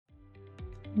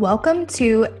Welcome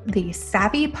to the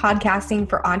Savvy Podcasting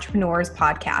for Entrepreneurs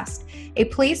podcast, a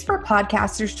place for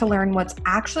podcasters to learn what's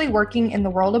actually working in the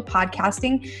world of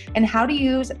podcasting and how to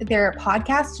use their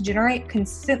podcast to generate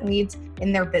consistent leads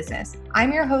in their business.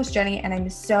 I'm your host, Jenny, and I'm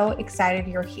so excited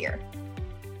you're here.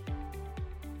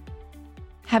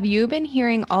 Have you been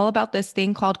hearing all about this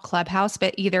thing called Clubhouse,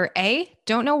 but either A,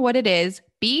 don't know what it is,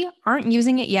 B, aren't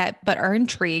using it yet, but are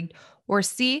intrigued, or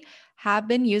C, have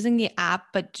been using the app,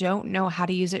 but don't know how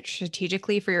to use it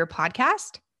strategically for your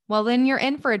podcast? Well, then you're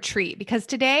in for a treat because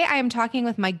today I am talking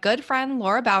with my good friend,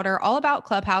 Laura Bowder, all about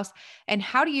Clubhouse and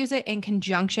how to use it in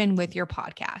conjunction with your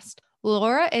podcast.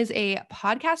 Laura is a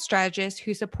podcast strategist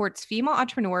who supports female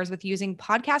entrepreneurs with using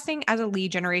podcasting as a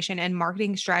lead generation and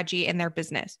marketing strategy in their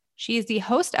business. She is the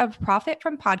host of Profit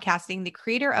from Podcasting, the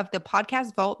creator of the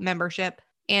Podcast Vault membership,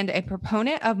 and a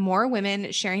proponent of more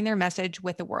women sharing their message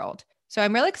with the world. So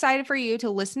I'm really excited for you to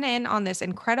listen in on this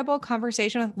incredible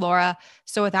conversation with Laura.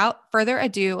 So without further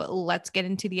ado, let's get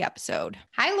into the episode.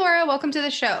 Hi, Laura. Welcome to the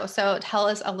show. So tell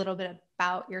us a little bit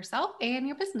about yourself and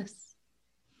your business.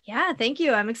 Yeah, thank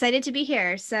you. I'm excited to be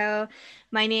here. So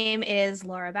my name is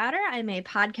Laura Bowder. I'm a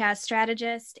podcast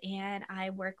strategist, and I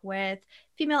work with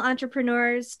female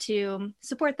entrepreneurs to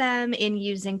support them in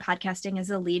using podcasting as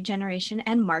a lead generation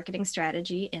and marketing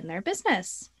strategy in their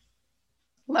business.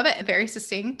 Love it. Very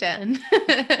succinct and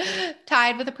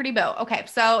tied with a pretty bow. Okay.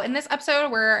 So in this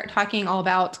episode, we're talking all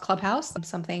about Clubhouse,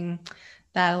 something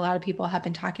that a lot of people have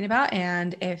been talking about.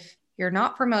 And if you're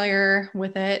not familiar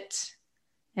with it,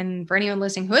 and for anyone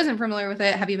listening who isn't familiar with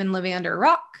it, have you been living under a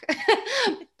rock?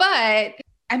 But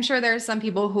I'm sure there's some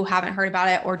people who haven't heard about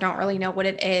it or don't really know what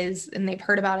it is, and they've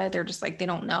heard about it. They're just like, they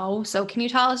don't know. So can you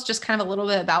tell us just kind of a little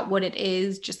bit about what it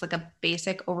is, just like a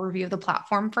basic overview of the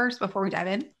platform first before we dive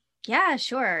in? Yeah,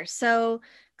 sure. So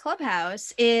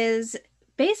Clubhouse is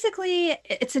basically,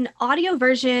 it's an audio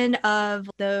version of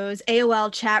those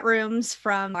AOL chat rooms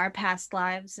from our past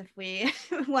lives, if we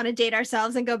want to date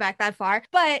ourselves and go back that far.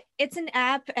 But it's an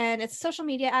app, and it's a social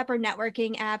media app or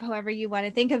networking app, however you want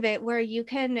to think of it, where you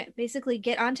can basically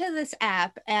get onto this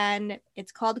app, and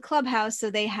it's called Clubhouse.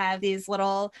 So they have these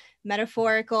little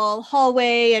metaphorical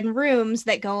hallway and rooms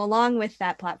that go along with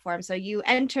that platform. So you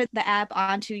enter the app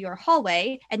onto your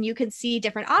hallway, and you can see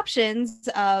different options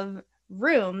of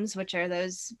rooms, which are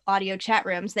those audio chat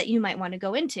rooms that you might want to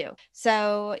go into.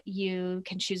 So you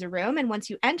can choose a room, and once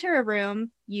you enter a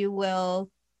room, you will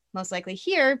most likely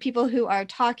hear people who are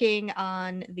talking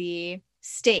on the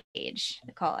stage,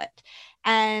 they call it.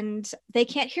 And they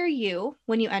can't hear you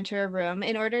when you enter a room.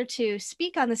 In order to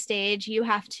speak on the stage, you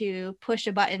have to push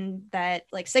a button that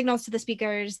like signals to the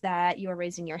speakers that you are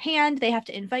raising your hand. They have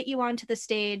to invite you onto the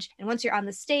stage. And once you're on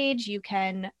the stage, you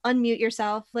can unmute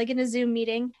yourself like in a Zoom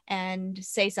meeting and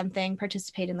say something,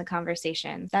 participate in the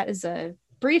conversation. That is a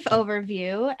brief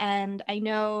overview. And I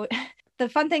know the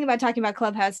fun thing about talking about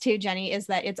Clubhouse too, Jenny, is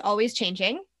that it's always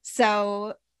changing.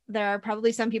 So there are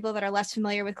probably some people that are less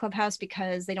familiar with Clubhouse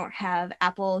because they don't have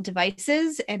Apple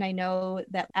devices. And I know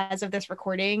that as of this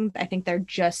recording, I think they're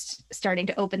just starting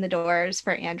to open the doors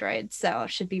for Android. So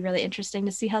it should be really interesting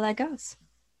to see how that goes.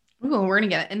 Ooh, we're going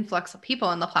to get an influx of people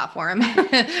on the platform.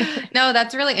 No,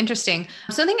 that's really interesting.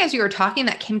 Something as you were talking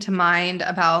that came to mind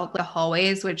about the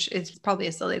hallways, which is probably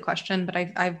a silly question, but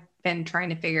I've been trying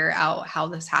to figure out how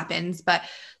this happens. But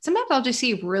sometimes I'll just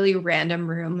see really random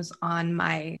rooms on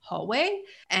my hallway,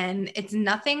 and it's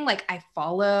nothing like I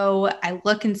follow. I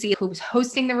look and see who's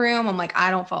hosting the room. I'm like,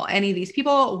 I don't follow any of these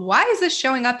people. Why is this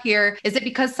showing up here? Is it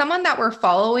because someone that we're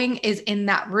following is in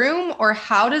that room, or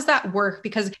how does that work?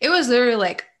 Because it was literally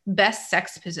like best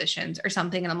sex positions or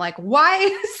something. And I'm like, why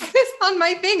is this on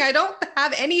my thing? I don't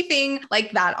have anything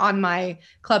like that on my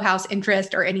Clubhouse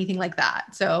interest or anything like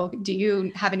that. So do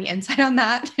you have any insight on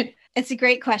that? It's a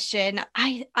great question.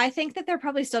 I think that they're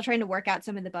probably still trying to work out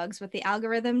some of the bugs with the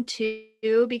algorithm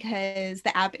too, because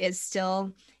the app is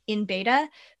still in beta.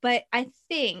 But I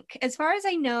think, as far as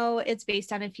I know, it's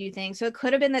based on a few things. So it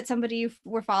could have been that somebody you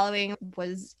were following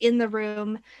was in the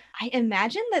room. I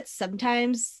imagine that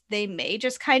sometimes they may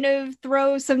just kind of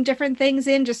throw some different things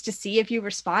in just to see if you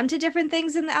respond to different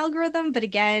things in the algorithm. But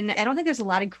again, I don't think there's a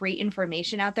lot of great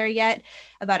information out there yet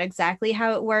about exactly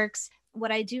how it works.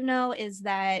 What I do know is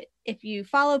that if you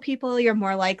follow people, you're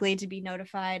more likely to be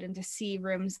notified and to see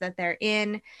rooms that they're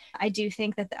in. I do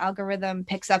think that the algorithm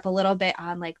picks up a little bit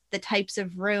on like the types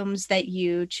of rooms that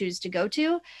you choose to go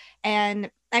to.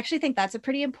 And I actually think that's a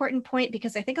pretty important point,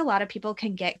 because I think a lot of people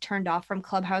can get turned off from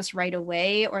Clubhouse right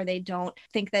away, or they don't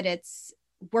think that it's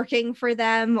working for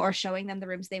them or showing them the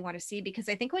rooms they want to see. Because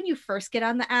I think when you first get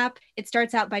on the app, it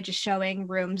starts out by just showing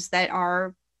rooms that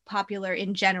are popular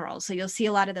in general. So you'll see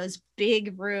a lot of those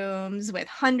big rooms with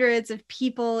hundreds of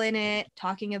people in it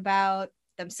talking about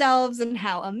themselves and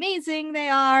how amazing they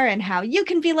are and how you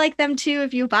can be like them too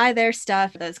if you buy their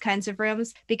stuff, those kinds of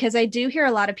rooms. Because I do hear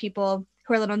a lot of people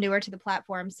who are a little newer to the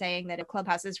platform saying that a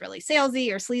Clubhouse is really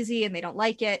salesy or sleazy and they don't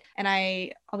like it. And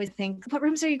I always think, what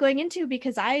rooms are you going into?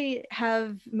 Because I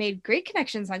have made great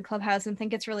connections on Clubhouse and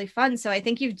think it's really fun. So I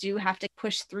think you do have to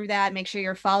push through that, make sure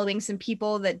you're following some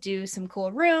people that do some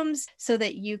cool rooms so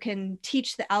that you can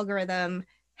teach the algorithm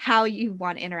how you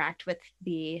want to interact with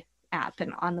the app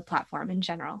and on the platform in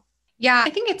general. Yeah,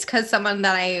 I think it's because someone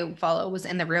that I follow was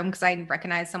in the room because I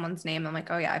recognized someone's name. I'm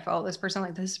like, oh yeah, I follow this person.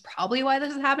 Like, this is probably why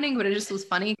this is happening, but it just was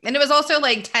funny. And it was also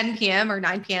like 10 p.m. or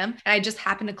 9 p.m. And I just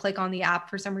happened to click on the app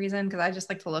for some reason because I just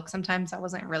like to look sometimes. I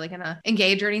wasn't really going to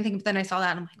engage or anything. But then I saw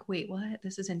that and I'm like, wait, what?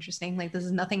 This is interesting. Like, this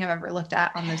is nothing I've ever looked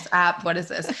at on this app. What is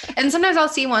this? And sometimes I'll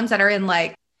see ones that are in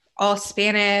like all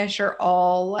Spanish or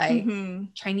all like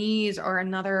Chinese or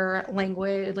another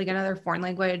language, like another foreign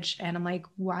language. And I'm like,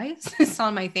 why is this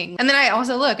on my thing? And then I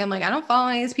also look, I'm like, I don't follow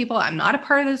any of these people. I'm not a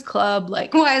part of this club.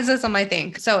 Like, why is this on my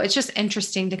thing? So it's just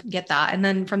interesting to get that. And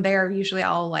then from there, usually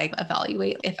I'll like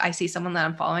evaluate if I see someone that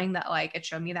I'm following that like it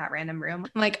showed me that random room.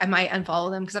 I'm like, I might unfollow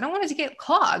them because I don't want it to get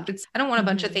clogged. I don't want a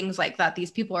bunch of things like that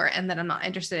these people are in that I'm not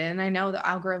interested in. And I know the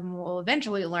algorithm will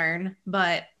eventually learn,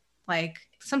 but like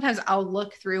sometimes I'll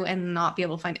look through and not be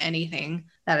able to find anything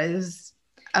that is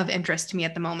of interest to me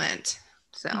at the moment.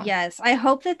 So yes, I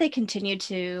hope that they continue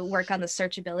to work on the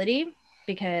searchability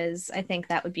because I think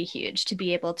that would be huge to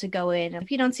be able to go in.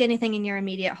 If you don't see anything in your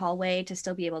immediate hallway, to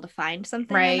still be able to find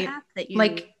something on the app that you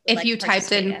like if you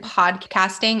typed in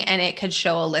podcasting and it could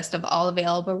show a list of all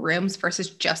available rooms versus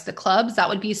just the clubs, that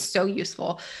would be so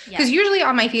useful. Because usually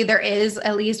on my feed, there is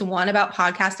at least one about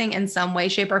podcasting in some way,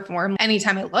 shape, or form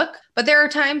anytime I look. But there are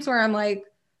times where I'm like,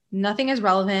 nothing is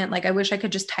relevant. Like I wish I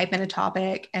could just type in a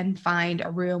topic and find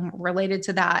a room related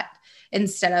to that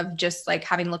instead of just like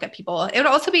having to look at people. It would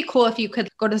also be cool if you could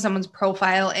go to someone's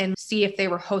profile and see if they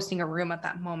were hosting a room at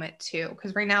that moment too.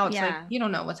 Because right now it's like, you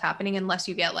don't know what's happening unless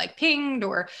you get like pinged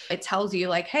or it tells you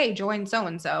like, hey, join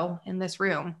so-and-so in this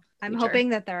room. I'm hoping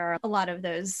that there are a lot of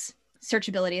those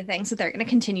searchability things that they're going to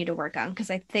continue to work on because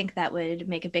I think that would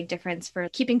make a big difference for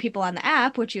keeping people on the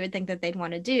app, which you would think that they'd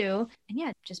want to do.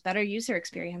 And just better user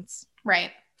experience.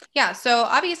 Right. Yeah. So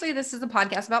obviously this is a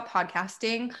podcast about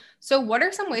podcasting. So what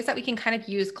are some ways that we can kind of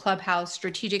use Clubhouse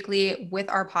strategically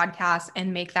with our podcast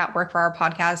and make that work for our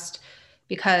podcast?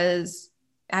 Because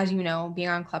as you know, being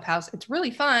on Clubhouse, it's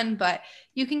really fun, but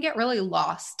you can get really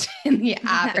lost in the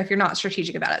app if you're not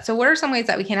strategic about it. So what are some ways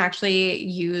that we can actually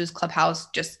use Clubhouse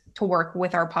just to work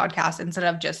with our podcast instead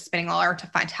of just spending all our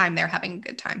time there having a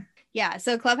good time? Yeah,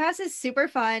 so Clubhouse is super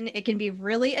fun. It can be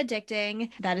really addicting.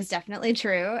 That is definitely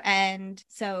true. And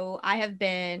so I have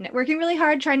been working really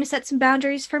hard trying to set some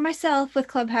boundaries for myself with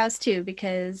Clubhouse too,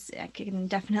 because I can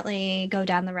definitely go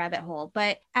down the rabbit hole.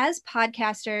 But as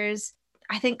podcasters,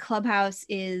 I think Clubhouse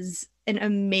is an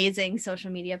amazing social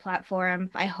media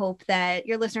platform. I hope that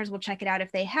your listeners will check it out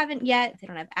if they haven't yet, if they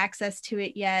don't have access to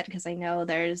it yet, because I know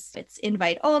it's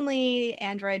invite only.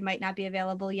 Android might not be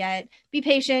available yet. Be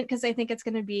patient because I think it's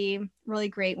going to be really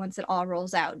great once it all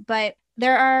rolls out. But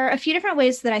there are a few different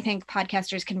ways that I think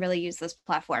podcasters can really use this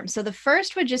platform. So the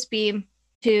first would just be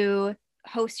to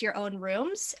host your own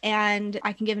rooms. And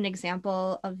I can give an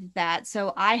example of that.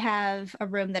 So I have a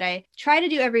room that I try to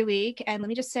do every week. And let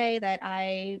me just say that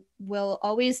I will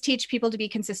always teach people to be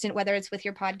consistent, whether it's with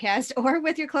your podcast or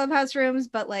with your Clubhouse rooms.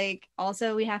 But like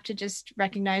also we have to just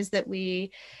recognize that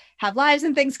we have lives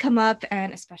and things come up.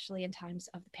 And especially in times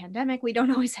of the pandemic, we don't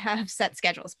always have set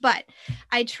schedules. But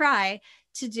I try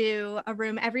to do a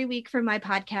room every week for my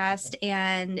podcast.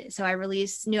 And so I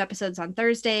release new episodes on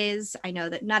Thursdays. I know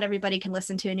that not everybody can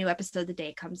listen to a new episode the day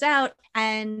it comes out.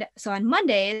 And so on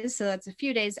Mondays, so that's a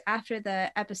few days after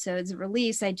the episode's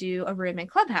release, I do a room in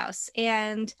Clubhouse.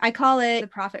 And I call it the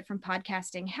Profit from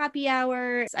Podcasting Happy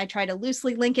Hour. I try to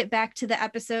loosely link it back to the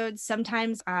episodes.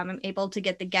 Sometimes I'm able to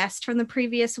get the guest from the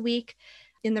previous week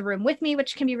in the room with me,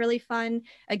 which can be really fun.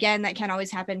 Again, that can't always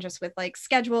happen just with like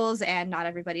schedules and not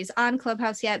everybody's on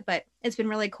Clubhouse yet, but it's been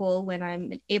really cool when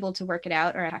I'm able to work it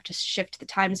out or I have to shift the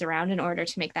times around in order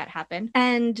to make that happen.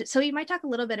 And so you might talk a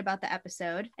little bit about the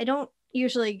episode. I don't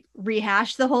usually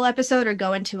rehash the whole episode or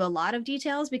go into a lot of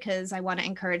details because I want to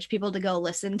encourage people to go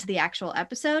listen to the actual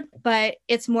episode. But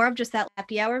it's more of just that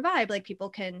happy hour vibe. Like people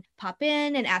can pop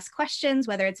in and ask questions,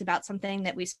 whether it's about something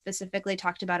that we specifically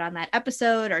talked about on that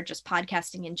episode or just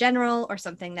podcasting in general or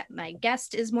something that my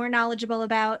guest is more knowledgeable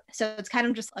about. So it's kind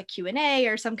of just a Q&A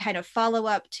or some kind of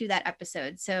follow-up to that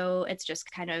episode. So it's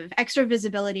just kind of extra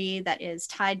visibility that is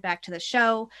tied back to the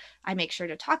show. I make sure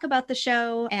to talk about the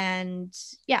show, and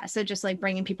yeah, so just like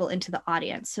bringing people into the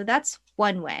audience. So that's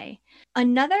one way.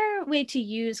 Another way to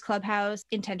use Clubhouse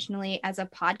intentionally as a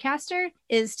podcaster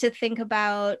is to think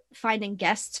about finding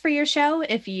guests for your show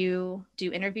if you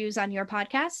do interviews on your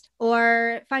podcast,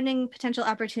 or finding potential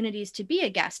opportunities to be a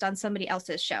guest on somebody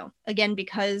else's show. Again,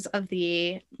 because of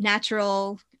the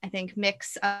natural, I think,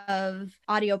 mix of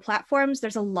audio platforms,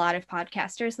 there's a lot of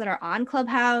podcasters that are on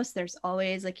Clubhouse. There's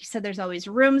always, like you said, there's always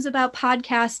rooms about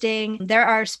podcasting. There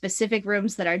are specific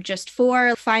rooms that are just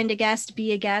for find a guest,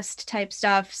 be a guest type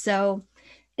stuff. So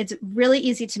it's really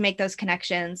easy to make those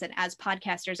connections. And as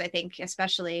podcasters, I think,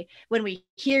 especially when we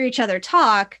hear each other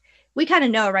talk, we kind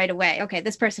of know right away, okay,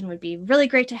 this person would be really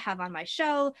great to have on my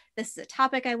show. This is a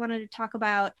topic I wanted to talk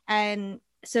about. And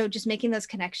so just making those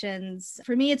connections,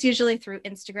 for me, it's usually through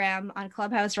Instagram. On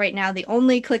Clubhouse right now, the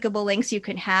only clickable links you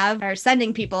can have are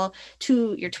sending people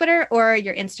to your Twitter or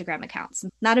your Instagram accounts.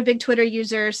 Not a big Twitter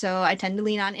user, so I tend to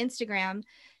lean on Instagram.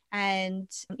 And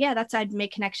yeah, I'd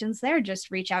make connections there.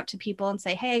 Just reach out to people and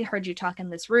say, hey, heard you talk in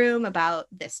this room about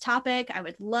this topic. I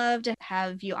would love to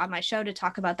have you on my show to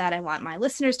talk about that. I want my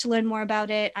listeners to learn more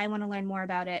about it. I want to learn more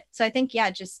about it. So I think,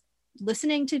 yeah, just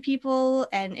listening to people,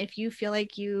 and if you feel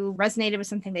like you resonated with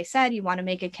something they said, you want to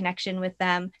make a connection with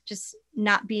them, just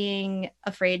not being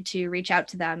afraid to reach out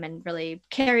to them and really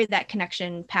carry that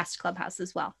connection past Clubhouse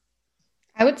as well.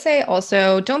 I would say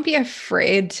also don't be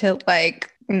afraid to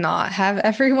not have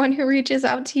everyone who reaches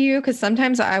out to you, because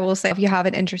sometimes I will say if you have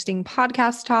an interesting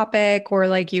podcast topic or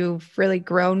you've really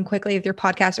grown quickly with your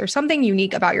podcast or something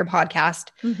unique about your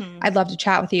podcast, I'd love to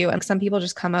chat with you. And some people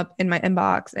just come up in my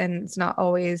inbox and it's not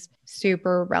always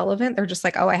super relevant. They're just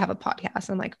like, oh, I have a podcast.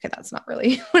 I'm like, okay, that's not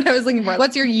really what I was looking for.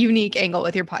 What's your unique angle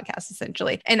with your podcast,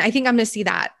 essentially? And I think I'm going to see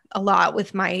that a lot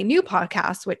with my new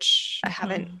podcast, which I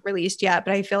haven't released yet,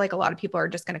 but I feel like a lot of people are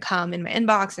just going to come in my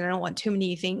inbox, and I don't want too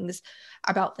many things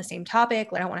about the same topic.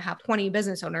 I don't want to have 20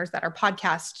 business owners that are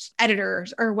podcast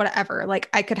editors or whatever.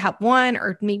 I could have one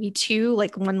or maybe two,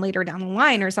 one later down the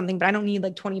line or something, but I don't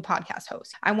need 20 podcast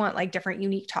hosts. I want different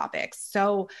unique topics.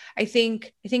 So I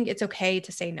think it's okay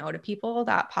to say no to people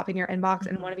that pop in your inbox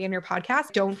and want to be on your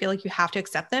podcast. Don't feel like you have to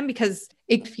accept them, because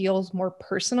it feels more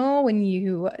personal when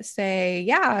you say,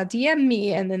 yeah, DM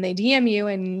me, and then they DM you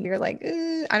and you're like,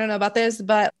 I don't know about this,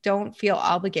 but don't feel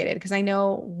obligated. Because I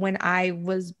know when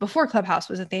before Clubhouse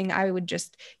was a thing, I would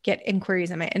just get inquiries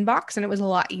in my inbox, and it was a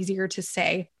lot easier to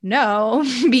say no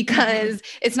because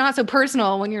it's not so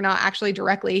personal when you're not actually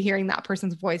directly hearing that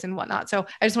person's voice and whatnot. So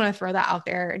I just want to throw that out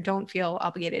there. Don't feel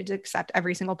obligated to accept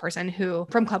every single person who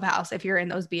from Clubhouse, if you're in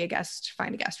those be a guest,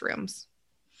 find a guest rooms.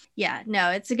 Yeah,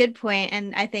 no, it's a good point.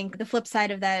 And I think the flip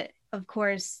side of that, of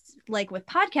course, with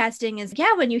podcasting is,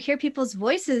 yeah, when you hear people's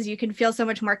voices, you can feel so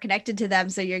much more connected to them.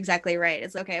 So you're exactly right.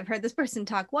 It's okay, I've heard this person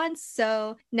talk once,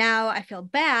 so now I feel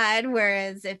bad.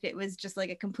 Whereas if it was just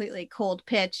a completely cold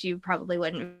pitch, you probably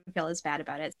wouldn't feel as bad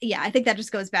about it. Yeah, I think that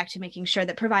just goes back to making sure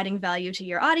that providing value to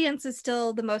your audience is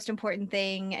still the most important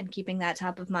thing and keeping that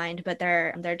top of mind. But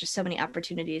there are just so many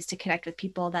opportunities to connect with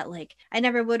people that I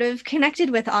never would have connected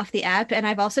with off the app. And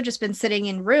I've also just been sitting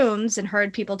in rooms and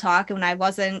heard people talk when I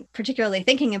wasn't particularly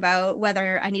thinking about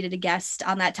whether I needed a guest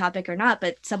on that topic or not,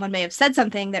 but someone may have said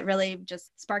something that really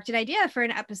just sparked an idea for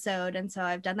an episode. And so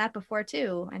I've done that before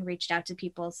too, and reached out to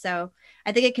people. So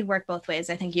I think it can work both ways.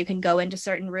 I think you can go into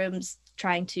certain rooms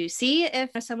trying to see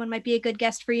if someone might be a good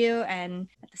guest for you, and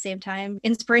at the same time,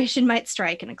 inspiration might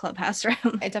strike in a Clubhouse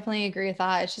room. I definitely agree with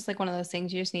that. It's just one of those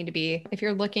things you just need to be, if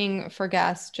you're looking for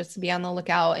guests, just to be on the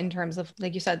lookout in terms of,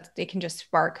 like you said, they can just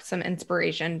spark some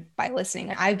inspiration by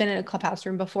listening. I've been in a Clubhouse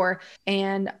room before,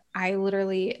 and I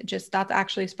literally just, that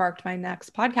actually sparked my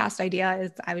next podcast idea.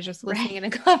 Is I was just listening in a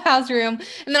Clubhouse room,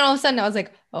 and then all of a sudden I was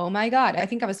like, oh my God, I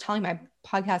think I was telling my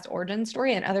podcast origin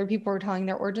story and other people were telling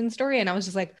their origin story. And I was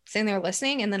just sitting there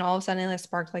listening. And then all of a sudden it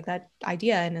sparked that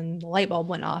idea, and then the light bulb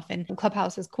went off. And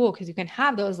Clubhouse is cool because you can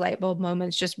have those light bulb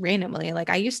moments just randomly.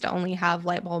 I used to only have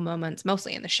light bulb moments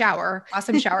mostly in the shower,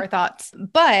 awesome shower thoughts.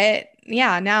 But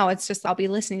yeah, now it's just, I'll be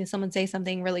listening to someone say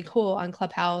something really cool on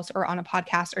Clubhouse or on a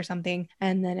podcast or something.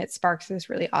 And then it sparks this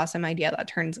really awesome idea that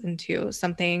turns into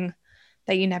something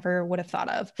that you never would have thought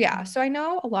of. Yeah. So I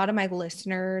know a lot of my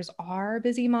listeners are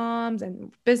busy moms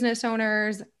and business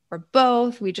owners. or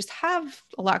both. We just have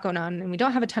a lot going on and we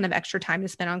don't have a ton of extra time to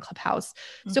spend on Clubhouse.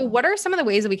 So what are some of the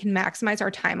ways that we can maximize our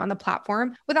time on the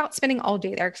platform without spending all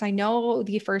day there? Because I know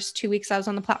the first 2 weeks I was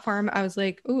on the platform, I was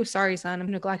like, oh, sorry, son, I'm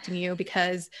neglecting you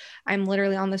because I'm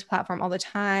literally on this platform all the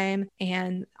time.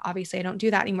 And obviously I don't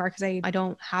do that anymore because I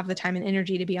don't have the time and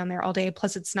energy to be on there all day.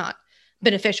 Plus it's not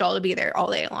beneficial to be there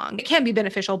all day long. It can be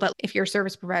beneficial, but if you're a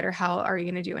service provider, how are you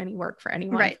going to do any work for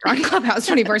anyone Right. on Clubhouse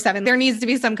 24/7? There needs to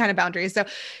be some kind of boundaries. So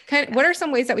what are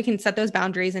some ways that we can set those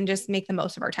boundaries and just make the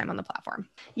most of our time on the platform?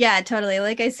 Yeah, totally.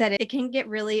 Like I said, it can get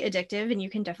really addictive and you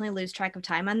can definitely lose track of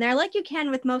time on there, like you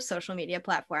can with most social media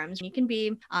platforms. You can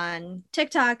be on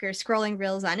TikTok or scrolling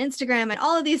reels on Instagram, and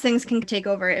all of these things can take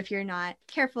over if you're not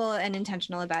careful and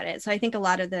intentional about it. So I think a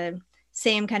lot of the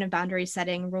same kind of boundary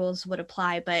setting rules would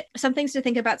apply, but some things to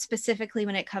think about specifically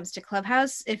when it comes to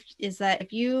Clubhouse is that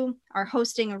if you are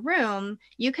hosting a room,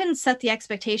 you can set the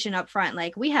expectation up front,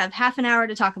 like we have half an hour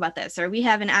to talk about this, or we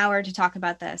have an hour to talk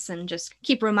about this, and just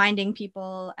keep reminding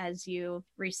people as you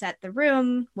reset the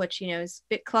room, which, is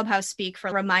Clubhouse speak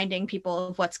for reminding people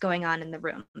of what's going on in the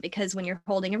room. Because when you're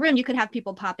holding a room, you could have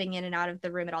people popping in and out of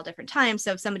the room at all different times.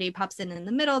 So if somebody pops in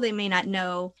the middle, they may not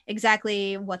know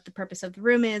exactly what the purpose of the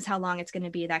room is, how long it's going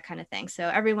to be, that kind of thing. So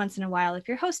every once in a while, if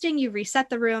you're hosting, you reset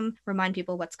the room, remind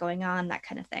people what's going on, that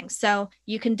kind of thing. So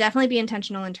you can definitely be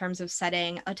intentional in terms of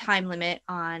setting a time limit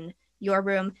on your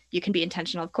room. You can be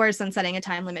intentional, of course, on setting a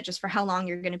time limit just for how long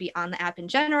you're going to be on the app in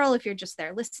general, if you're just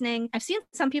there listening. I've seen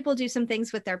some people do some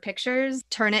things with their pictures,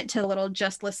 turn it to a little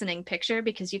just listening picture,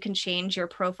 because you can change your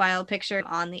profile picture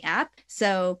on the app.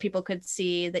 So people could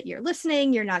see that you're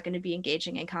listening, you're not going to be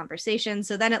engaging in conversation.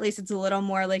 So then at least it's a little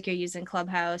more like you're using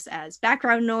Clubhouse as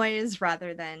background noise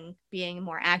rather than being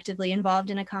more actively involved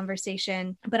in a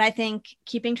conversation. But I think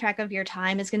keeping track of your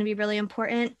time is going to be really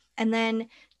important. And then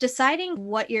deciding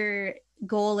what your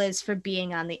goal is for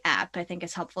being on the app, I think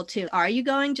is helpful too. Are you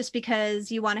going just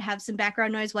because you want to have some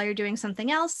background noise while you're doing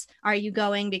something else? Are you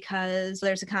going because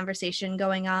there's a conversation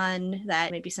going on that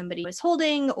maybe somebody was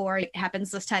holding, or it happens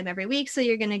this time every week, so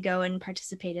you're going to go and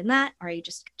participate in that? Are you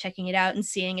just checking it out and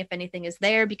seeing if anything is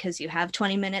there because you have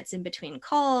 20 minutes in between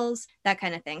calls, that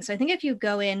kind of thing? So I think if you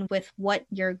go in with what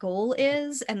your goal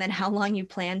is and then how long you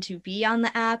plan to be on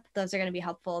the app, those are going to be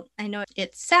helpful. I know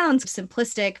it sounds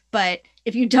simplistic, but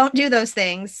if you don't do those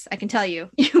things, I can tell you,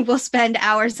 you will spend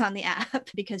hours on the app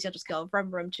because you'll just go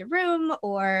from room to room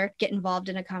or get involved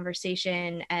in a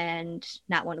conversation and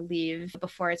not want to leave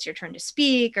before it's your turn to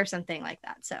speak or something like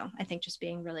that. So I think just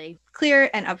being really clear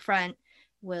and upfront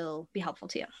will be helpful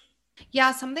to you.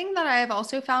 Yeah, something that I've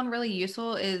also found really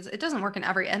useful is, it doesn't work in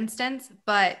every instance,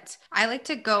 but I like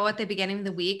to go at the beginning of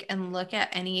the week and look at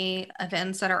any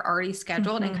events that are already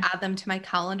scheduled and add them to my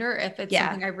calendar if it's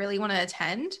something I really want to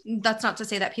attend. That's not to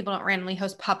say that people don't randomly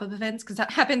host pop-up events, because that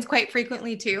happens quite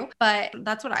frequently too, but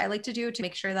that's what I like to do to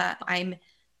make sure that I'm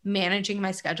managing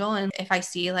my schedule. And if I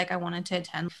see like I wanted to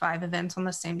attend 5 events on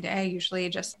the same day, I usually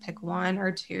just pick 1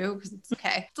 or 2, because it's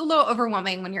okay. It's a little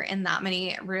overwhelming when you're in that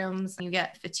many rooms and you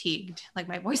get fatigued. Like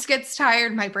my voice gets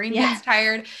tired, my brain gets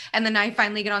tired. And then I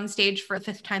finally get on stage for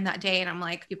the 5th time that day. And I'm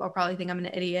like, people probably think I'm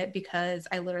an idiot because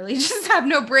I literally just have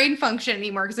no brain function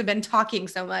anymore because I've been talking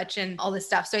so much and all this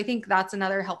stuff. So I think that's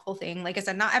another helpful thing. Like I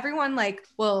said, not everyone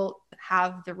will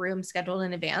have the room scheduled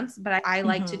in advance, but I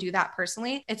like to do that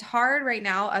personally. It's hard right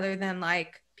now, other than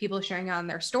like people sharing on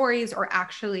their stories or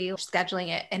actually scheduling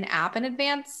it an app in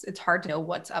advance. It's hard to know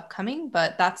what's upcoming,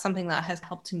 but that's something that has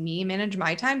helped me manage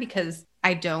my time, because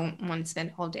I don't want to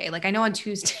spend all day. Like I know on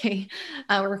Tuesday,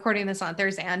 we're recording this on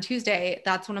Thursday. On Tuesday,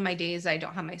 that's one of my days I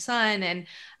don't have my son, and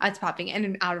it's popping in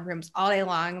and out of rooms all day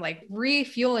long, like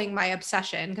refueling my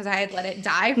obsession, because I had let it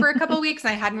die for a couple of weeks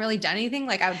and I hadn't really done anything.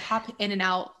 Like I would pop in and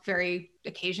out very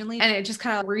occasionally, and it just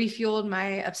kind of refueled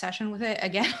my obsession with it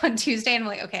again on Tuesday. And I'm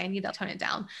like, okay, I need to tone it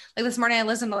down. Like this morning I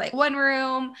listened to like one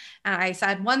room and I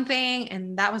said one thing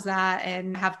and that was that,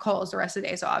 and have calls the rest of the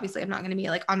day. So obviously I'm not going to be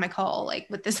like on my call, like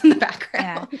with this in the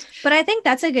background. Yeah. But I think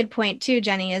that's a good point too,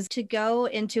 Jenny, is to go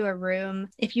into a room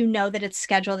if you know that it's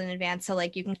scheduled in advance. So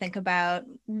like you can think about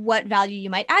what value you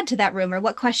might add to that room or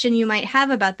what question you might have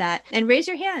about that, and raise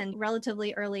your hand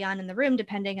relatively early on in the room,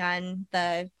 depending on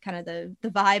the kind of the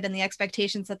vibe and the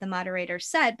expectations that the moderator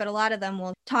set. But a lot of them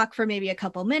will talk for maybe a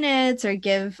couple minutes or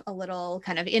give a little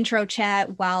kind of intro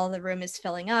chat while the room is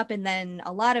filling up. And then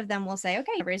a lot of them will say,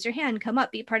 okay, raise your hand, come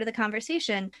up, be part of the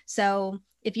conversation. So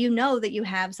if you know that you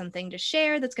have something to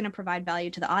share that's going to provide value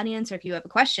to the audience, or if you have a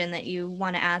question that you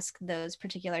want to ask those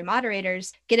particular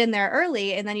moderators, get in there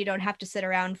early, and then you don't have to sit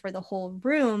around for the whole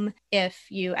room if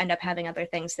you end up having other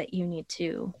things that you need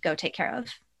to go take care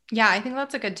of. Yeah, I think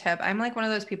that's a good tip. I'm like one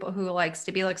of those people who likes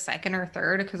to be like second or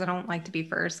third because I don't like to be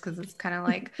first because it's kind of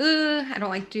like, I don't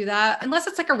like to do that. Unless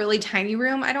it's like a really tiny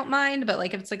room, I don't mind. But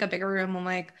like if it's like a bigger room, I'm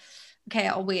like, okay,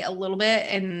 I'll wait a little bit.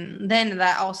 And then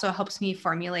that also helps me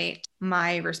formulate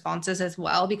my responses as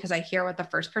well because I hear what the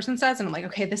first person says and I'm like,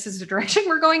 okay, this is the direction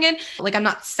we're going in. Like I'm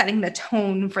not setting the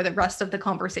tone for the rest of the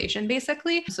conversation,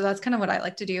 basically. So that's kind of what I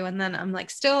like to do. And then I'm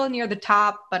like still near the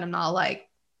top, but I'm not like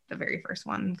the very first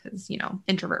one because,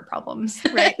 introvert problems.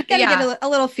 Right. Gotta Yeah. get a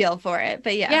little feel for it.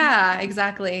 But yeah. Yeah,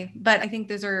 exactly. But I think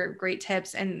those are great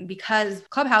tips. And because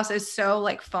Clubhouse is so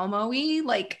like FOMO-y,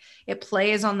 like it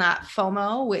plays on that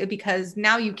FOMO because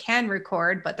now you can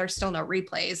record, but there's still no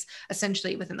replays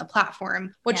essentially within the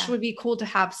platform, which would be cool to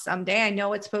have someday. I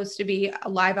know it's supposed to be a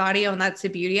live audio and that's the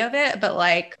beauty of it, but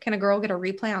like, can a girl get a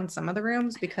replay on some of the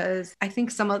rooms? Because I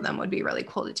think some of them would be really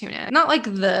cool to tune in. Not like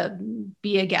the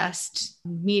be a guest,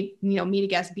 meet a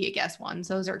guest, be a guest ones.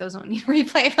 Those don't need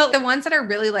replay, but the ones that are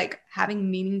really like having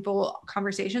meaningful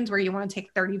conversations where you want to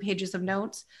take 30 pages of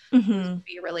notes, those would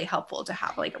be really helpful to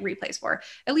have like replays for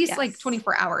at least like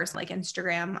 24 hours, like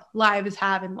Instagram lives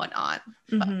have and whatnot.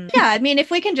 Yeah, I mean, if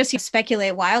we can just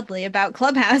speculate wildly about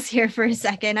Clubhouse here for a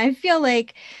second, I feel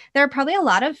like there are probably a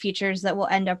lot of features that will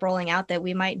end up rolling out that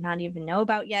we might not even know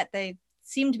about yet. They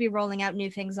seem to be rolling out new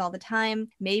things all the time.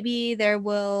 Maybe there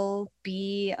will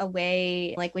be a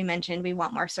way, like we mentioned, we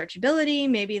want more searchability.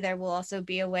 Maybe there will also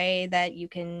be a way that you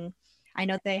can, I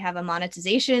know they have a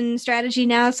monetization strategy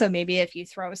now. So maybe if you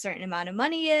throw a certain amount of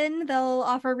money in, they'll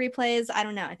offer replays. I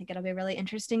don't know. I think it'll be really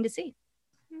interesting to see.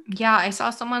 Yeah, I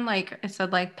saw someone like it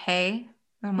said like pay.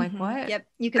 I'm like, what? Yep,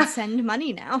 you can send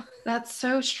money now. That's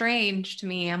so strange to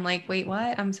me. I'm like, wait,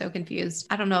 what? I'm so confused.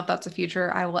 I don't know if that's a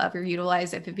feature I will ever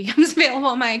utilize if it becomes available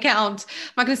on my account.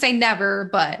 I'm not going to say never,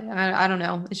 but I don't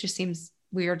know. It just seems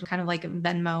weird, kind of like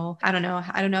Venmo. I don't know.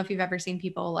 I don't know if you've ever seen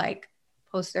people like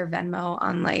post their Venmo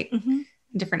on like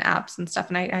different apps and stuff.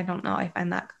 And I don't know. I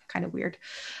find that kind of weird.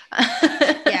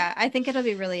 Yeah, I think it'll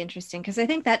be really interesting because I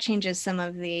think that changes some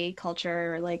of the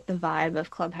culture, like the vibe of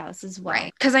Clubhouse as well.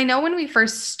 Right. Because I know when we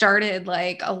first started,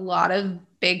 like a lot of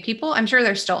big people, I'm sure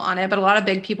they're still on it, but a lot of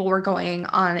big people were going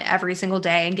on every single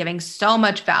day and giving so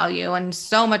much value and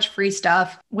so much free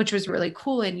stuff, which was really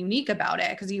cool and unique about it.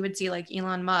 Because you would see like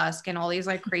Elon Musk and all these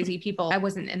like crazy people. I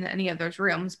wasn't in any of those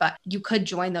rooms, but you could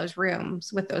join those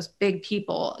rooms with those big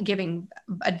people giving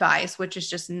advice, which is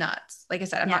just nuts. Like I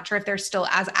said, I'm not sure if they're still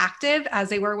as active as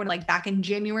they were when like back in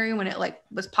January when it like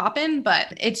was popping,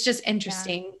 but it's just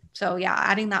interesting. Yeah. So yeah,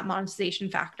 adding that monetization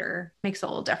factor makes a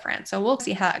little difference. So we'll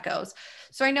see how that goes.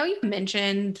 So I know you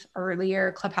mentioned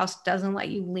earlier, Clubhouse doesn't let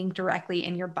you link directly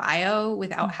in your bio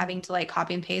without having to like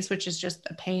copy and paste, which is just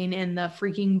a pain in the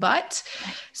freaking butt.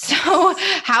 So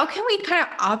how can we kind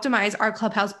of optimize our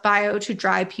Clubhouse bio to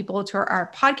drive people to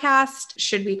our podcast?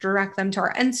 Should we direct them to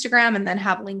our Instagram and then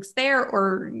have links there?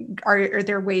 Or are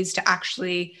there ways to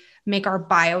actually make our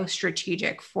bio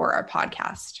strategic for our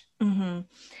podcast?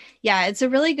 Yeah, it's a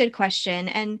really good question.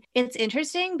 And it's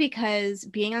interesting because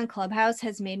being on Clubhouse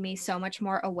has made me so much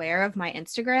more aware of my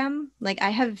Instagram. Like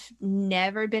I have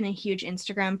never been a huge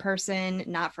Instagram person,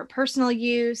 not for personal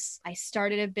use. I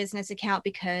started a business account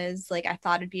because like I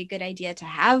thought it'd be a good idea to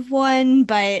have one,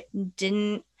 but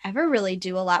didn't ever really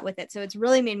do a lot with it. So it's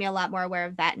really made me a lot more aware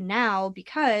of that now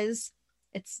because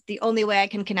it's the only way I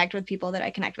can connect with people that I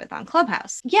connect with on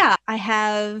Clubhouse. Yeah, I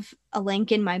have a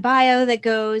link in my bio that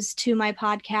goes to my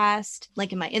podcast,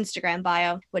 link in my Instagram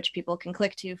bio, which people can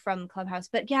click to from Clubhouse.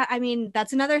 But yeah, I mean,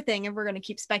 that's another thing. If we're going to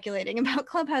keep speculating about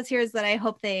Clubhouse here is that I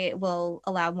hope they will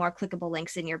allow more clickable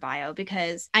links in your bio,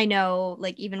 because I know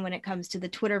like even when it comes to the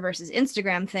Twitter versus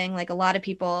Instagram thing, like a lot of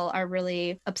people are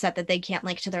really upset that they can't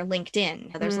link to their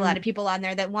LinkedIn. There's a lot of people on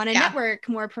there that want to network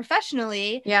more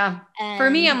professionally. Yeah. And for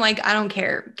me, I'm like, I don't care.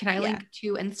 Can I link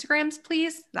to Instagrams,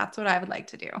 please? That's what I would like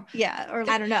to do. Yeah. Or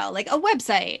I don't know, like a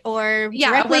website or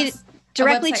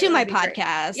directly to my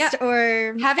podcast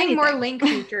or having anything. more link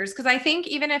features. Cause I think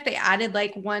even if they added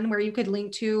like one where you could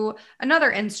link to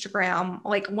another Instagram,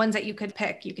 like ones that you could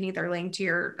pick, you can either link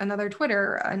to another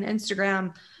Twitter, an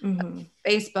Instagram,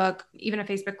 Facebook, even a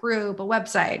Facebook group, a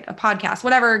website, a podcast,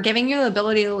 whatever, giving you the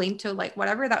ability to link to like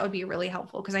whatever, that would be really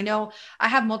helpful. Cause I know I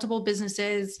have multiple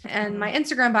businesses and my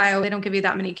Instagram bio, they don't give you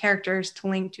that many characters to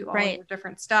link to all your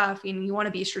different stuff. And you want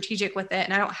to be strategic with it.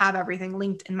 And I don't have everything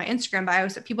linked in my Instagram bio.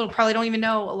 So people probably don't even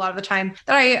know a lot of the time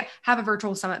that I have a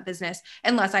virtual summit business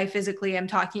unless I physically am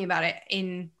talking about it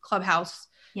in Clubhouse.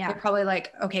 Yeah. They're probably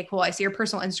like, okay, cool. I see your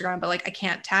personal Instagram, but like, I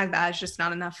can't tag that. It's just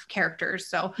not enough characters.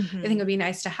 So I think it'd be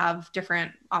nice to have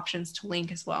different options to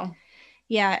link as well.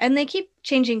 Yeah, and they keep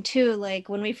changing too. Like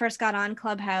when we first got on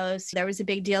Clubhouse, there was a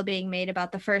big deal being made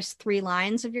about the first 3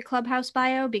 lines of your Clubhouse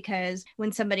bio, because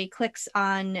when somebody clicks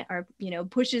on or,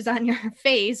 pushes on your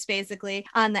face basically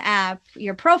on the app,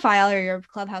 your profile or your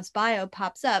Clubhouse bio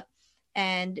pops up.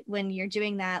 And when you're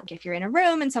doing that, if you're in a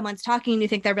room and someone's talking and you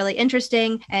think they're really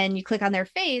interesting and you click on their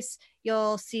face,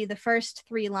 you'll see the first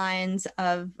 3 lines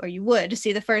or you would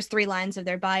see the first 3 lines of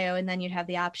their bio, and then you'd have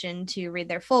the option to read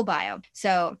their full bio.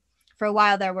 So for a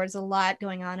while there was a lot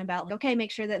going on about, like, okay,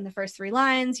 make sure that in the first 3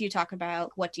 lines you talk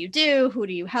about what do you do, who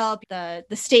do you help, the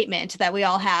statement that we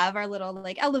all have, our little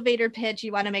like elevator pitch.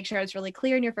 You want to make sure it's really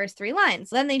clear in your first 3 lines.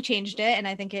 Then they changed it, and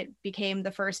I think it became the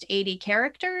first 80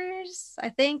 characters, I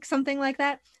think, something like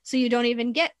that. So you don't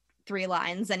even get 3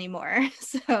 lines anymore.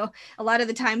 So a lot of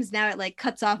the times now it like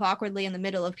cuts off awkwardly in the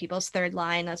middle of people's third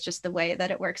line. That's just the way that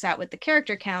it works out with the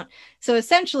character count. So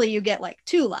essentially you get like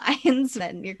 2 lines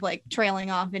and you're like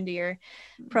trailing off into your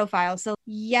profile. So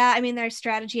yeah, I mean, there's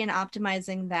strategy in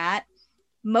optimizing that.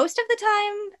 Most of the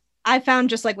time I found,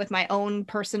 just like with my own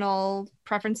personal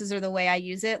preferences or the way I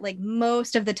use it, like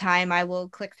most of the time I will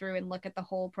click through and look at the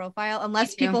whole profile,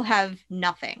 unless people have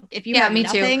nothing. If you have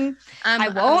nothing, I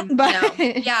won't. But no.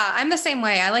 Yeah, I'm the same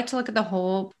way. I like to look at the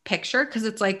whole picture, because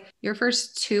it's like your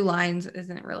first 2 lines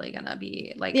isn't really going to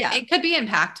be like, it could be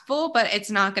impactful, but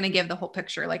it's not going to give the whole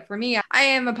picture. Like for me, I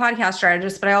am a podcast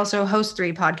strategist, but I also host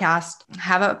 3 podcasts,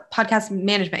 have a podcast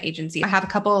management agency. I have a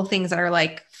couple of things that are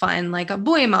like fun, like a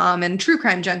boy mom and true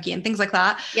crime junkie and things like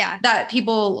that, that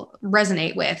people resonate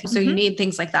with. So you need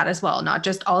things like that as well, not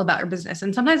just all about your business.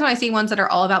 And sometimes when I see ones that are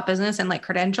all about business and like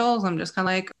credentials, I'm just kind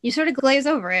of like, you sort of glaze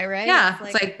over it, right? Yeah.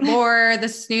 It's like more the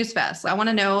snooze fest. I want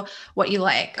to know what you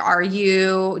like. Do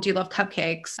you love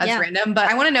cupcakes? That's random, but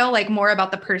I want to know like more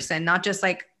about the person, not just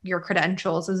like your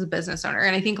credentials as a business owner.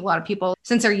 And I think a lot of people,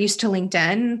 since they're used to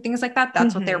LinkedIn, things like that,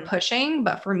 that's what they're pushing.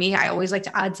 But for me, I always like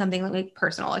to add something like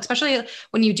personal, especially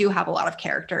when you do have a lot of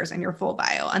characters in your full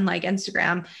bio. Unlike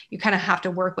Instagram, you kind of have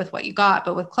to work with what you got.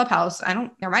 But with Clubhouse,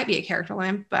 there might be a character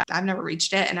limit, but I've never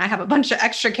reached it. And I have a bunch of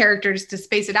extra characters to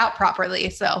space it out properly.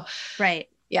 So, right.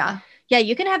 Yeah. Yeah,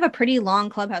 you can have a pretty long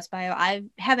Clubhouse bio. I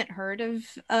haven't heard of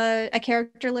a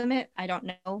character limit. I don't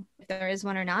know if there is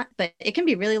one or not, but it can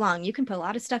be really long. You can put a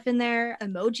lot of stuff in there.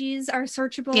 Emojis are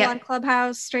searchable on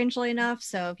Clubhouse, strangely enough.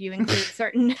 So if you include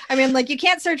certain, I mean, like you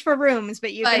can't search for rooms,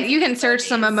 but you can search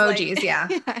some emojis.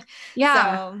 Like,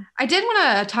 yeah. So. I did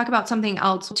want to talk about something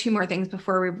else, 2 more things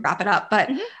before we wrap it up, but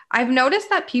I've noticed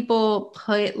that people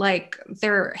put like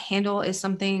their handle is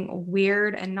something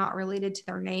weird and not related to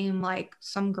their name. Like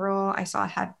some girl I saw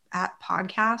had at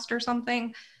podcast or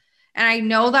something. And I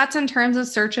know that's in terms of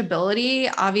searchability.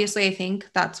 Obviously, I think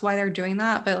that's why they're doing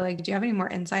that. But like, do you have any more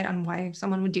insight on why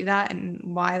someone would do that and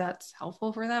why that's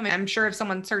helpful for them? I'm sure if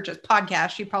someone searches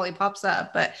podcast, she probably pops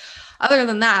up. But other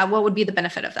than that, what would be the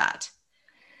benefit of that?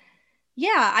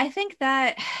 Yeah, I think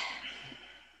that...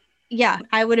 Yeah,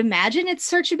 I would imagine it's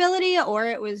searchability, or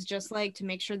it was just like to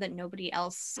make sure that nobody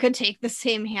else could take the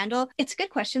same handle. It's a good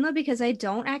question though, because I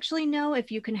don't actually know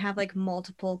if you can have like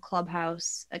multiple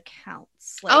Clubhouse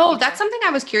accounts. Like, that's something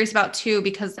I was curious about too,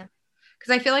 because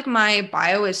I feel like my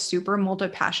bio is super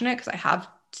multi-passionate because I have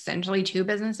essentially 2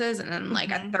 businesses and then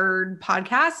like a third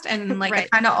podcast and like I'm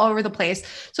kind of all over the place.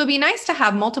 So it'd be nice to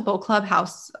have multiple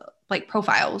Clubhouse like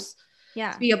profiles.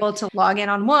 Yeah. To be able to log in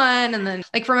on one. And then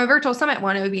like from a virtual summit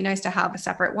one, it would be nice to have a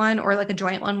separate one or like a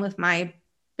joint one with my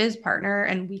biz partner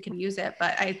and we can use it.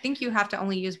 But I think you have to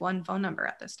only use one phone number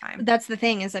at this time. That's the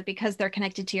thing, is that because they're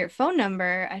connected to your phone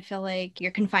number, I feel like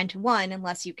you're confined to one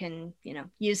unless you can,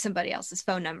 use somebody else's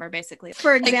phone number, basically.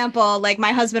 For example, like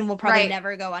my husband will probably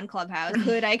never go on Clubhouse.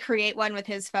 Could I create one with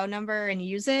his phone number and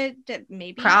use it?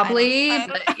 Maybe. Probably.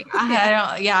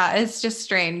 It's just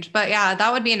strange. But yeah,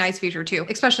 that would be a nice feature too,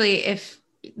 especially if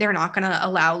they're not going to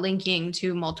allow linking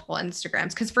to multiple Instagrams.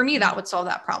 Because for me, that would solve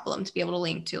that problem, to be able to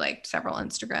link to like several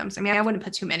Instagrams. I mean, I wouldn't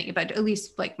put too many, but at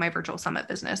least like my virtual summit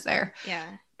business there. Yeah.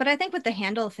 But I think with the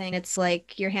handle thing, it's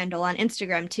like your handle on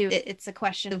Instagram too. It's a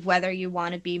question of whether you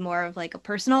want to be more of like a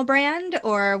personal brand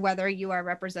or whether you are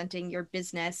representing your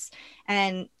business.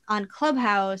 And on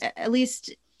Clubhouse, at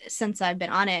least since I've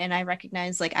been on it, and I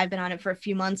recognize like I've been on it for a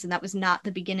few months and that was not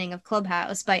the beginning of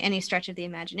Clubhouse by any stretch of the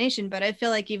imagination, but I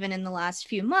feel like even in the last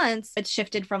few months it's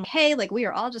shifted from, hey, like we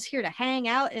are all just here to hang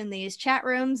out in these chat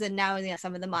rooms, and now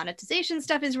some of the monetization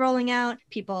stuff is rolling out.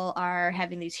 People are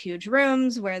having these huge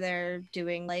rooms where they're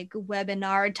doing like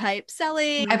webinar type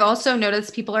selling. I've also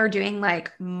noticed people are doing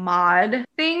like mod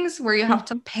things where you have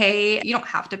to pay. You don't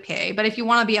have to pay, but if you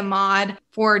want to be a mod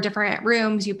for different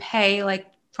rooms, you pay like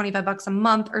 $25 a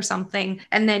month or something.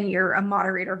 And then you're a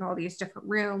moderator of all these different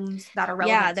rooms that are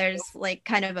relevant. Yeah, there's like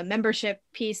kind of a membership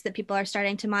piece that people are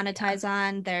starting to monetize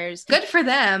on. There's good for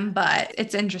them, but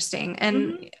it's interesting.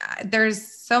 And there's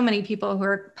so many people who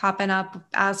are popping up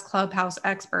as Clubhouse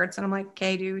experts. And I'm like,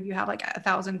 okay, dude, you have like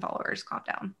 1,000 followers, calm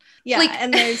down. Yeah. Like,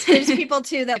 and there's people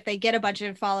too, that if they get a bunch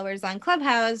of followers on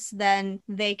Clubhouse, then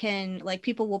they can, like,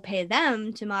 people will pay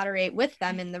them to moderate with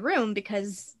them in the room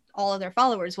because all of their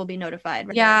followers will be notified.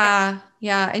 Yeah.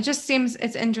 It just seems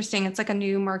it's interesting. It's like a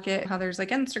new market, how there's like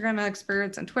Instagram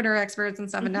experts and Twitter experts and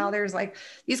stuff. And now there's like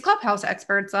these Clubhouse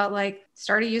experts that like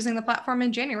started using the platform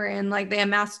in January and like they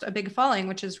amassed a big following,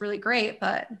 which is really great,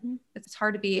 but it's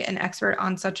hard to be an expert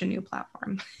on such a new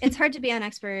platform. It's hard to be an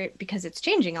expert because it's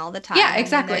changing all the time. Yeah,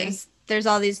 exactly. There's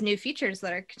all these new features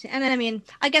that are, and I mean,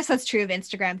 I guess that's true of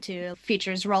Instagram too.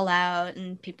 Features roll out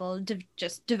and people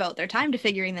just devote their time to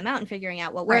figuring them out and figuring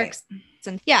out what works.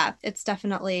 And yeah, it's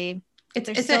definitely,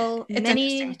 there's still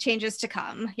many changes to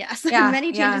come. Yes,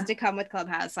 many changes to come with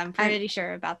Clubhouse. I'm pretty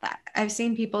sure about that. I've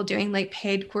seen people doing like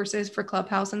paid courses for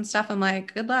Clubhouse and stuff. I'm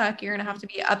like, good luck. You're going to have to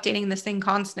be updating this thing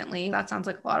constantly. That sounds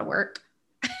like a lot of work.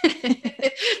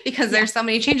 Because there's so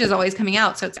many changes always coming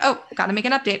out. So it's, got to make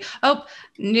an update.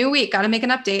 New week, got to make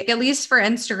an update. At least for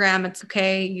Instagram, it's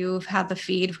okay. You've had the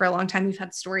feed for a long time. You've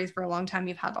had stories for a long time.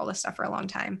 You've had all this stuff for a long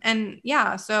time. And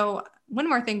yeah, so one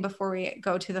more thing before we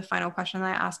go to the final question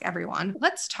that I ask everyone.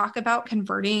 Let's talk about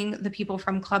converting the people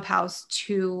from Clubhouse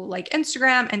to like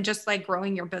Instagram and just like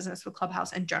growing your business with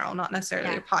Clubhouse in general, not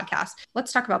necessarily your podcast.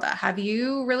 Let's talk about that. Have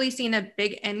you really seen a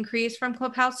big increase from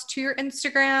Clubhouse to your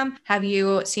Instagram? Have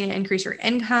you seen it increase your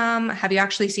income? Have you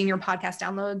actually seen your podcast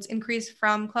downloads increase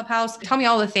from Clubhouse? Tell me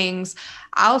all the things.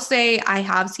 I'll say I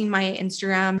have seen my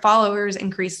Instagram followers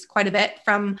increase quite a bit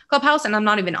from Clubhouse, and I'm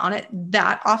not even on it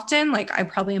that often. Like I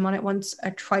probably am on it once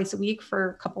or twice a week for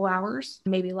a couple hours,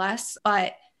 maybe less.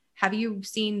 But have you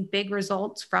seen big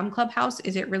results from Clubhouse?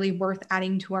 Is it really worth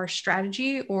adding to our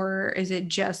strategy, or is it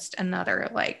just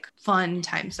another like fun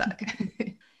time suck?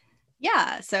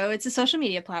 Yeah, so it's a social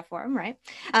media platform, right?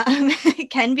 It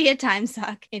can be a time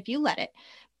suck if you let it.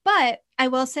 But I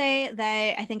will say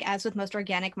that I think, as with most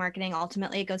organic marketing,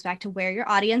 ultimately it goes back to where your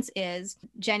audience is.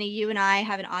 Jenny, you and I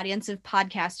have an audience of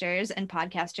podcasters, and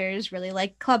podcasters really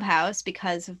like Clubhouse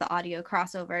because of the audio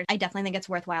crossover. I definitely think it's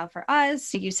worthwhile for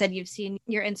us. You said you've seen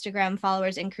your Instagram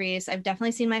followers increase. I've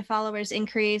definitely seen my followers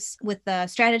increase with the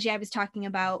strategy I was talking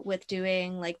about with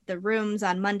doing like the rooms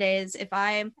on Mondays. If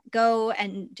I go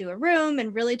and do a room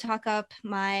and really talk up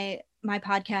my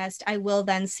podcast, I will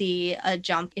then see a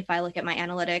jump if I look at my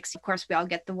analytics. Of course, we all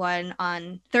get the one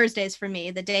on Thursdays for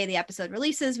me. The day the episode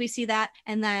releases, we see that.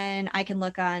 And then I can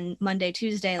look on Monday,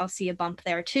 Tuesday, I'll see a bump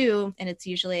there too. And it's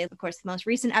usually, of course, the most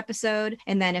recent episode.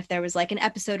 And then if there was like an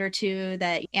episode or two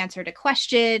that answered a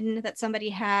question that somebody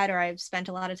had, or I've spent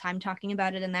a lot of time talking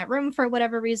about it in that room for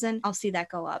whatever reason, I'll see that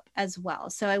go up as well.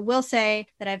 So I will say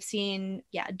that I've seen,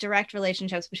 direct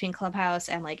relationships between Clubhouse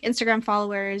and like Instagram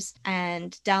followers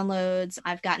and downloads.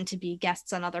 I've gotten to be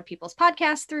guests on other people's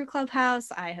podcasts through Clubhouse.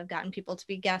 I have gotten people to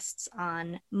be guests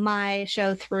on my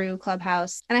show through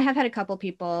Clubhouse. And I have had a couple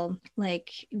people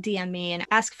like DM me and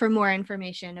ask for more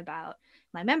information about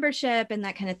my membership and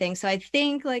that kind of thing. So I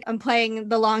think like I'm playing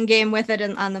the long game with it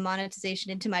and on the monetization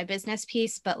into my business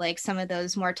piece, but like some of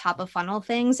those more top of funnel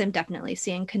things, I'm definitely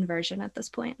seeing conversion at this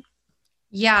point.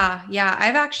 Yeah.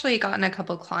 I've actually gotten a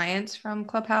couple clients from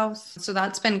Clubhouse. So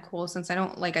that's been cool, since I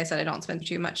don't, like I said, I don't spend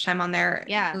too much time on there,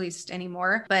 at least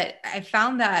anymore. But I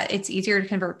found that it's easier to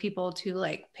convert people to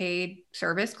like paid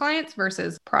service clients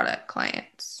versus product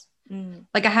clients.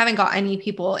 Like I haven't got any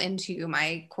people into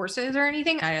my courses or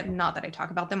anything. Not that I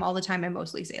talk about them all the time. I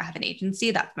mostly say I have an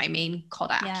agency. That's my main call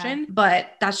to action.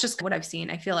 But that's just what I've seen.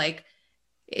 I feel like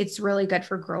it's really good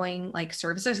for growing like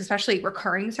services, especially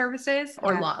recurring services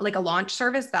or like a launch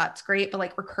service. That's great. But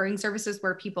like recurring services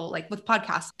where people like with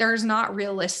podcasts, there's not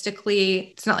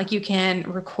realistically, it's not like you can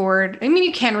record. I mean,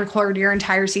 you can record your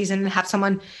entire season and have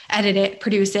someone edit it,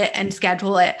 produce it, and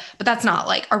schedule it. But that's not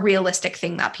like a realistic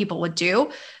thing that people would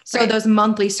do. So those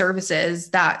monthly services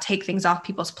that take things off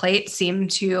people's plate seem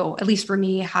to, at least for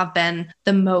me, have been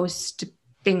the most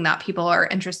thing that people are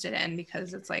interested in,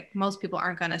 because it's like most people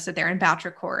aren't going to sit there and batch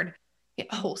record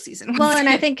a whole season. Well, and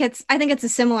I think it's a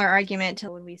similar argument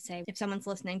to when we say if someone's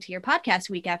listening to your podcast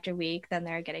week after week, then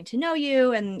they're getting to know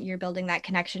you and you're building that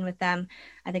connection with them.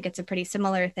 I think it's a pretty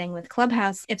similar thing with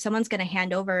Clubhouse. If someone's going to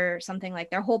hand over something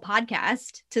like their whole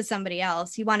podcast to somebody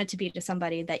else, you want it to be to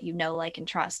somebody that you know, like, and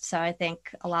trust. So I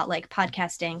think a lot like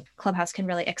podcasting, Clubhouse can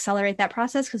really accelerate that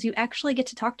process because you actually get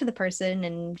to talk to the person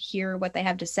and hear what they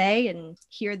have to say and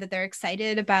hear that they're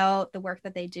excited about the work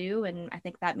that they do. And I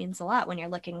think that means a lot when you're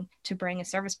looking to bring a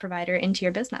service provider into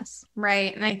your business.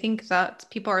 Right. And I think that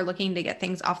people are looking to get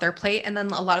things off their plate. And then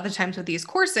a lot of the times with these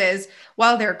courses,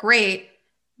 while they're great,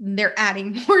 they're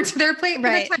adding more to their plate.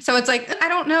 Right. So it's like, I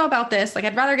don't know about this. Like,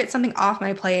 I'd rather get something off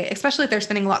my plate, especially if they're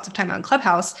spending lots of time on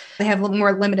Clubhouse. They have a little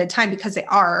more limited time because they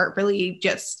are really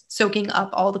just soaking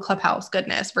up all the Clubhouse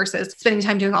goodness versus spending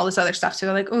time doing all this other stuff. So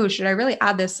they're like, oh, should I really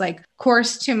add this like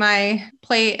course to my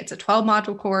plate? It's a 12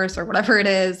 module course or whatever it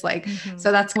is. Like,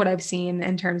 so that's what I've seen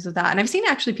in terms of that. And I've seen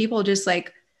actually people just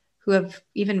like who have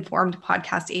even formed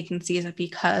podcast agencies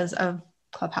because of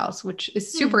Clubhouse, which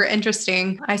is super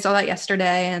interesting. I saw that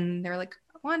yesterday and they're like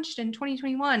launched in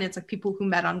 2021. It's like people who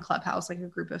met on Clubhouse, like a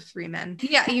group of 3 men.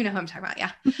 Yeah. You know who I'm talking about.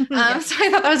 Yeah. So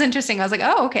I thought that was interesting. I was like,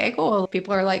 oh, okay, cool.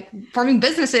 People are like forming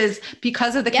businesses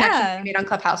because of the connection they made on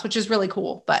Clubhouse, which is really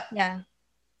cool. But yeah.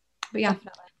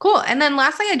 Definitely. Cool. And then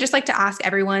lastly, I'd just like to ask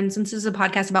everyone, since this is a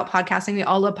podcast about podcasting, we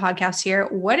all love podcasts here.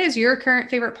 What is your current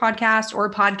favorite podcast or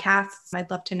podcasts?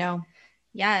 I'd love to know.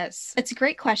 Yes, it's a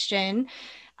great question.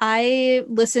 I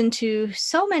listen to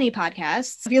so many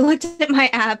podcasts. If you looked at my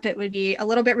app, it would be a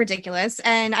little bit ridiculous.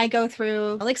 And I go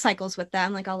through like cycles with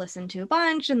them. Like I'll listen to a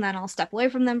bunch and then I'll step away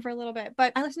from them for a little bit.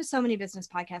 But I listen to so many business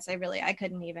podcasts. I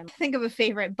couldn't even think of a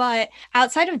favorite. But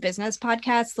outside of business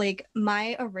podcasts, like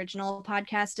my original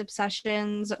podcast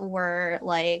obsessions were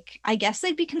like, I guess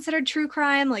they'd be considered true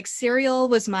crime. Like Serial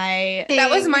was my thing. That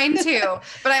was mine too.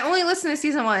 But I only listened to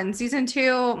season 1. Season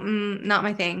 2, not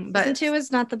my thing. But season 2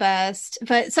 is not the best.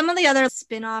 But some of the other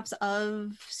spin-offs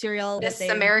of Serial, This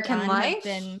American Life,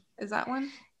 is that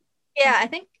one? Yeah, I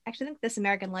think This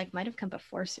American Life might have come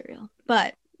before Serial,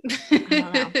 but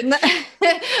I don't know.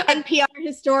 NPR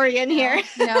historian here.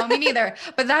 No, me neither.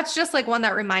 But that's just like one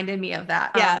that reminded me of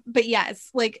that. Yeah, but yes,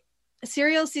 like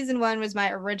Serial season 1 was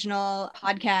my original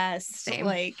podcast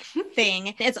like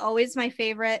thing. It's always my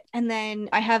favorite. And then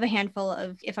I have a handful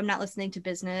of, if I'm not listening to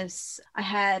business, I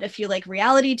had a few like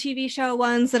reality TV show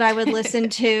ones that I would listen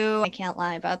to. I can't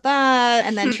lie about that.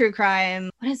 And then true crime.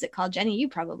 What is it called? Jenny, you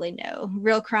probably know.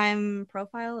 Real Crime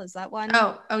Profile, is that one?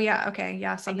 Oh yeah. Okay.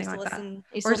 Yeah. Something like that. I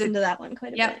used to listen to that one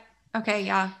quite a bit. Okay.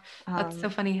 Yeah. That's so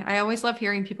funny. I always love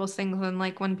hearing people's things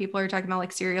when people are talking about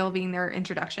like Serial being their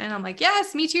introduction. I'm like,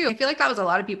 yes, me too. I feel like that was a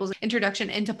lot of people's introduction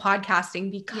into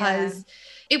podcasting because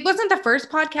it wasn't the first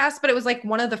podcast, but it was like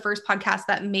one of the first podcasts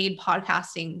that made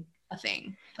podcasting a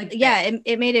thing. Like,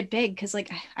 it made it big because like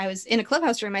I was in a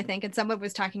Clubhouse room, I think, and someone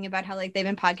was talking about how like they've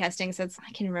been podcasting since, I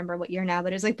can't remember what year now,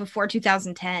 but it was like before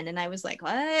 2010. And I was like,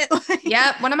 what?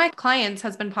 Yeah. One of my clients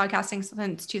has been podcasting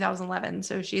since 2011.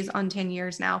 So she's on 10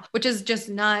 years now, which is just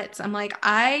nuts. I'm like,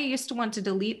 I used to want to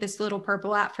delete this little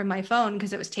purple app from my phone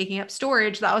because it was taking up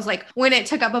storage. That was like when it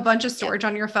took up a bunch of storage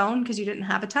on your phone because you didn't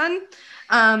have a ton.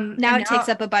 Now it takes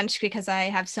up a bunch because I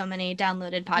have so many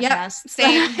downloaded podcasts.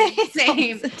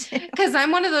 Same. Because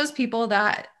I'm one of those people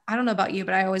that, I don't know about you,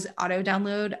 but I always auto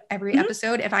download every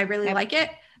episode if I really like it.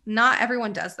 Not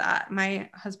everyone does that. My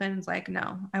husband's like,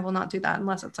 no, I will not do that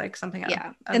unless it's like something.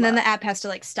 And then the app has to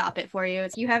like stop it for you.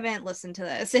 You haven't listened to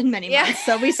this in many months.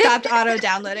 So we stopped auto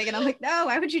downloading and I'm like, no,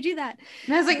 why would you do that?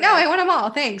 And I was like, no, I want them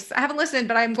all. Thanks. I haven't listened,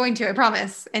 but I'm going to, I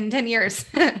promise, in 10 years.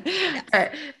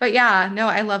 But yeah, no,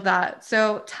 I love that.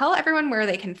 So tell everyone where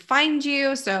they can find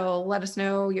you. So let us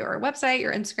know your website,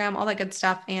 your Instagram, all that good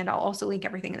stuff. And I'll also link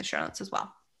everything in the show notes as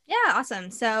well. Yeah,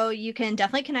 awesome. So you can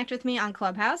definitely connect with me on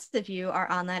Clubhouse if you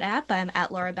are on that app. I'm at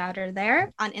Laura Bowder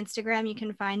there. On Instagram, you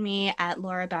can find me at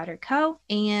Laura Bowder Co.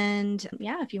 And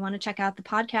yeah, if you want to check out the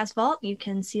Podcast Vault, you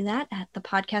can see that at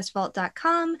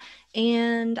thepodcastvault.com.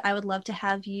 And I would love to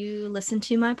have you listen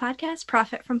to my podcast,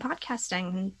 Profit from Podcasting.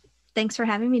 And thanks for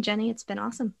having me, Jenny. It's been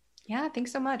awesome. Yeah,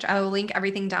 thanks so much. I will link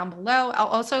everything down below. I'll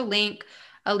also link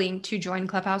a link to join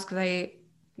Clubhouse because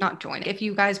not join. If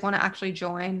you guys want to actually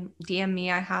join, DM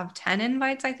me. I have 10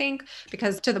 invites, I think,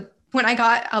 because when I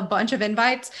got a bunch of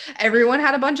invites, everyone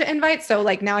had a bunch of invites. So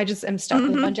like now I just am stuck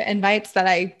with a bunch of invites that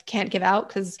I can't give out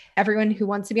because everyone who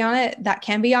wants to be on it, that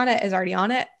can be on it, is already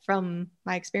on it from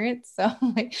my experience. So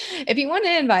like, if you want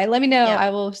an invite, let me know. Yeah.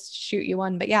 I will shoot you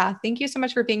one. But yeah, thank you so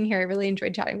much for being here. I really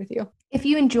enjoyed chatting with you. If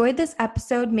you enjoyed this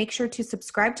episode, make sure to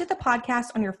subscribe to the podcast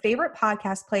on your favorite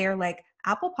podcast player like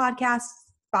Apple Podcasts,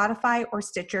 Spotify, or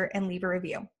Stitcher, and leave a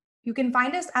review. You can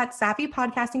find us at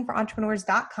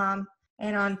savvypodcastingforentrepreneurs.com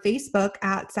and on Facebook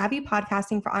at Savvy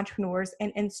Podcasting for Entrepreneurs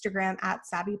and Instagram at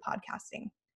Savvy Podcasting.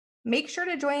 Make sure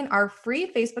to join our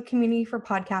free Facebook community for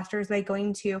podcasters by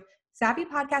going to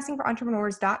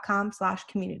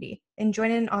savvypodcastingforentrepreneurs.com/community and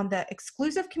join in on the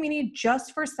exclusive community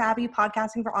just for Savvy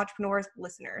Podcasting for Entrepreneurs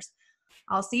listeners.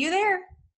 I'll see you there.